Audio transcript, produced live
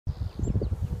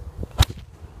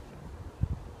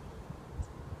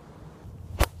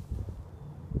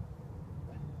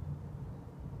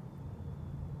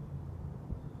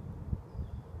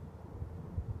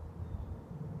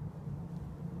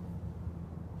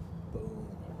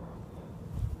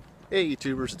Hey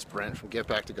YouTubers, it's Brent from Get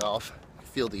Back to Golf. I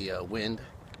feel the wind.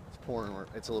 It's pouring,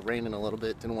 it's raining a little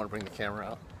bit. Didn't want to bring the camera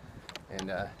out. And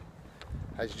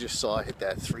as you just saw, I hit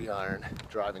that 3-iron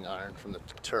driving iron from the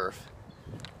turf.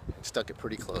 And stuck it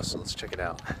pretty close, so let's check it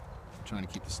out. I'm trying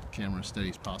to keep the camera as steady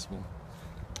as possible.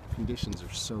 Conditions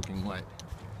are soaking wet.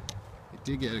 It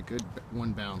did get a good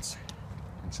one bounce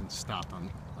and since stopped on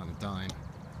a dime.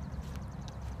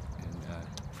 And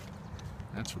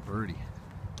that's for birdie.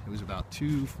 It was about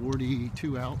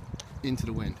 242 out into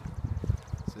the wind.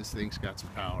 So this thing's got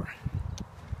some power.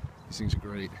 These things are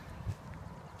great.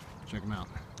 Check them out.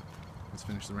 Let's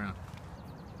finish the round.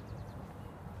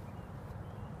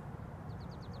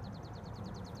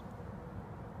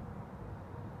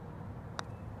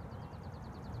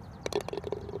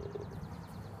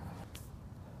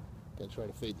 Gotta try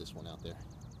to fade this one out there.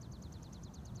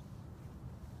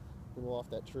 Go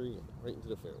off that tree and right into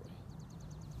the fairway.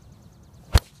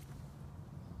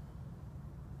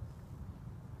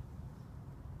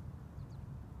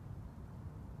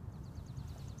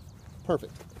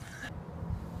 Perfect.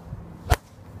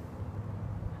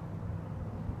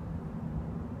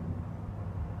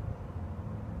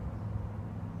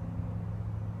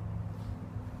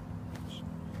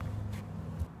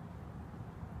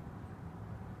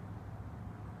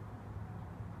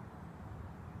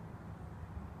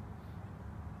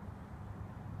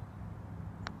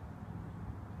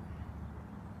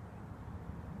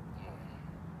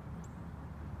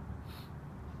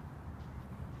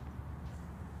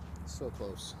 So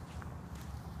close.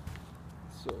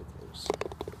 So close.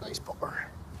 Nice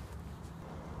bar.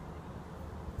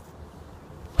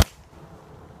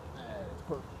 That's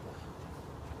perfect.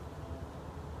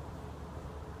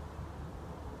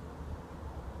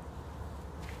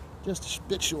 Just a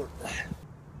bit short.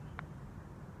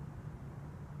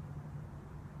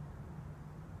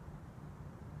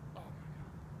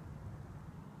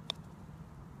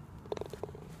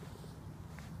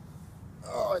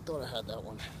 Oh, I thought I had that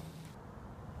one.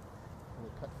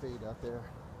 Cut fade out there.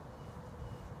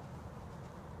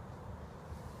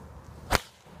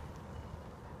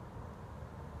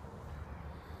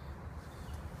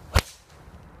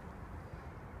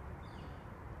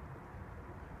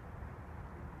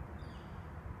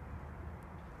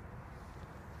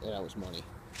 Yeah, that was money.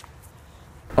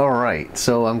 Alright,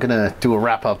 so I'm gonna do a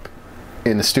wrap up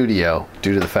in the studio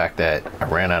due to the fact that I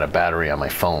ran out of battery on my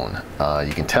phone.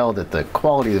 You can tell that the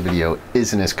quality of the video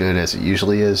isn't as good as it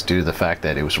usually is due to the fact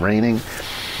that it was raining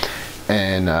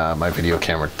and my video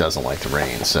camera doesn't like the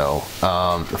rain. So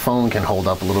the phone can hold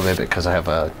up a little bit because I have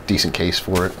a decent case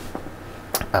for it.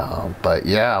 But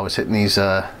yeah, I was hitting these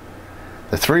the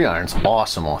 3-iron's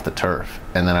awesome off the turf,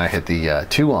 and then I hit the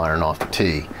 2-iron off the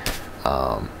tee.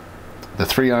 The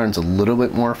 3-iron's a little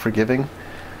bit more forgiving.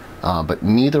 But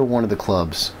neither one of the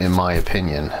clubs, in my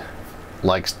opinion,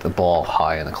 likes the ball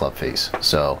high in the club face.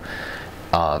 So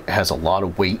it has a lot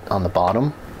of weight on the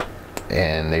bottom,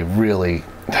 and they really,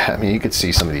 I mean, you could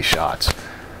see some of these shots.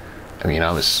 I mean,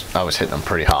 I was hitting them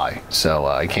pretty high. So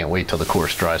I can't wait till the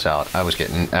course dries out. I was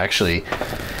getting, actually,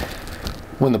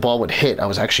 when the ball would hit, I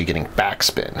was actually getting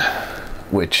backspin,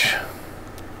 which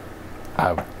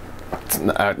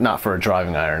not for a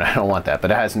driving iron, I don't want that,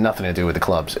 but it has nothing to do with the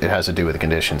clubs. It has to do with the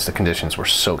conditions. The conditions were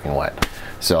soaking wet.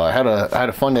 So I had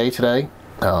a fun day today.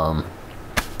 2 of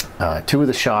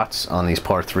the shots on these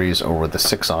par 3s are with the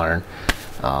 6-iron.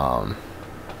 I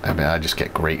mean, I just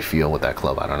get great feel with that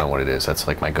club. I don't know what it is. That's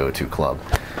like my go-to club.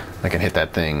 I can hit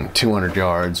that thing 200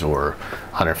 yards or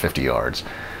 150 yards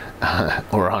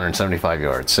or 175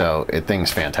 yards. So it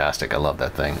thing's fantastic. I love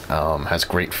that thing. Has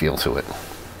great feel to it.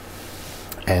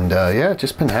 And yeah,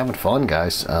 just been having fun,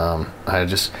 guys. I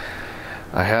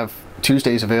have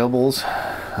Tuesdays availables.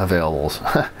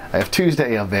 I have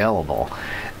Tuesday available,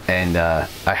 and I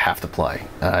have to play.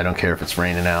 I don't care if it's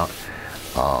raining out.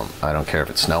 I don't care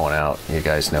if it's snowing out. You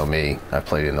guys know me. I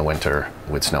played in the winter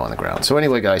with snow on the ground. So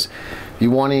anyway, guys, if you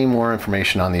want any more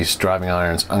information on these driving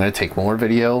irons, I'm going to take more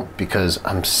video because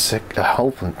I'm sick.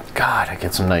 Hoping, God, I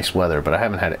get some nice weather, but I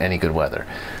haven't had any good weather.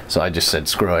 So I just said,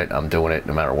 screw it. I'm doing it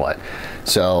no matter what.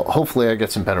 So hopefully I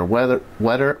get some better weather,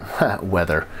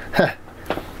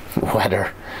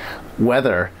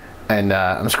 and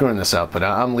I'm screwing this up, but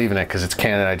I'm leaving it because it's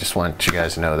Canada. I just want you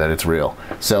guys to know that it's real.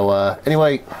 So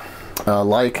anyway,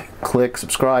 like, click,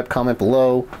 subscribe, comment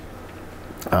below.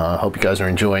 Hope you guys are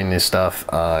enjoying this stuff.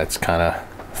 It's kind of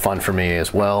fun for me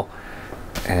as well.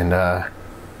 And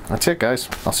that's it, guys.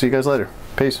 I'll see you guys later.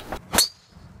 Peace.